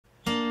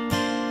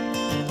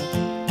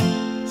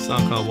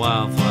song called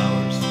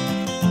Wildflowers.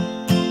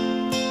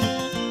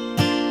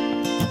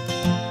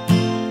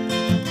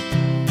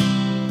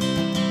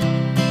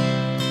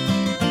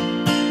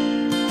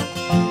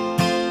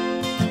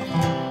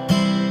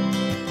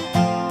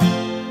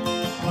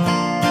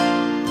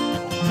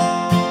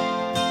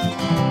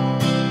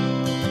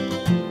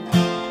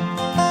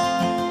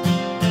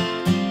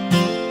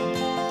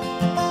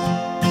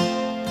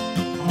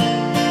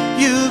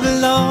 You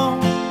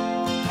belong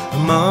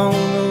among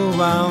the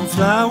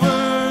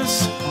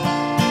wildflowers.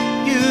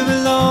 You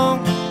belong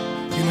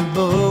in a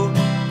boat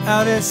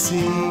out at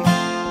sea.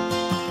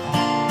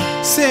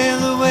 Sail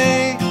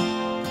away,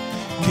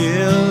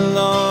 kill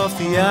off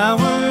the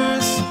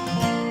hours.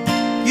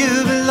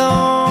 You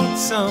belong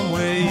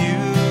somewhere you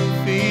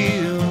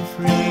feel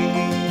free.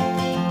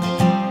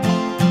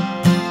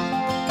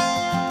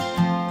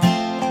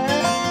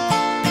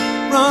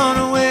 Run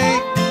away,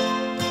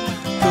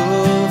 go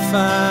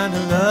find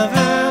a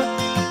lover.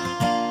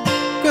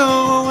 Go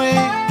away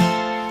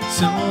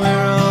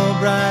somewhere all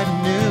bright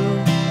and new.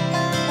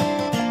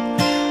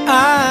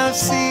 I've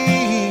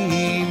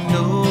seen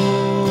no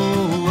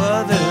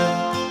other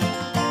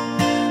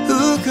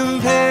who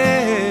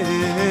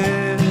compares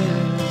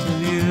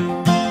with you.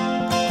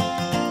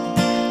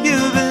 You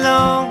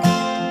belong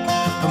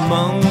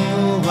among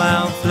the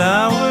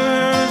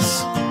wildflowers.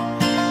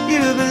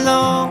 You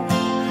belong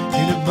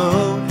in a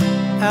boat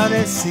out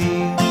at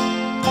sea.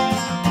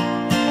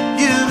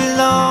 You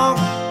belong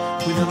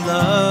with a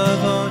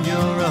love on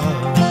your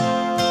arm.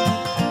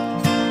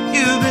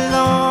 You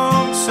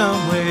belong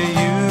somewhere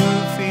you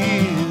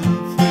feel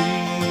free.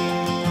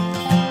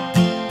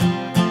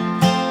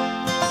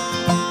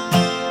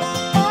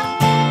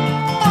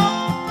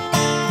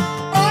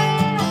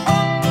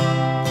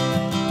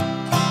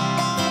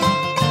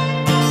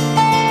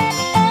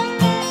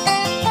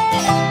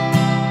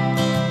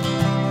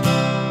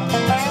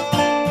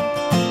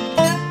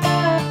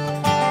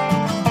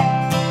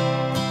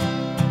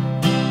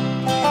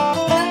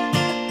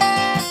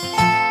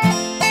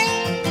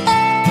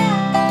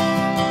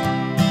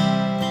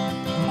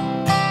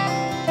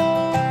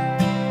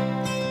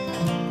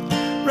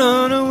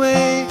 Run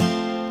away,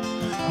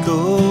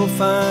 go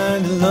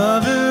find a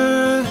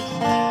lover.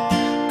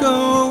 Go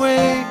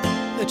away,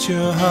 let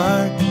your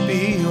heart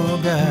be your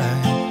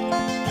guide.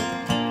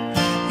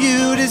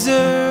 You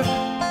deserve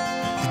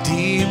the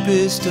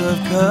deepest of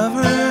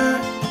cover.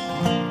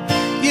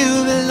 You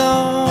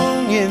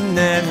belong in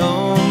that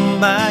home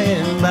by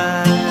and by.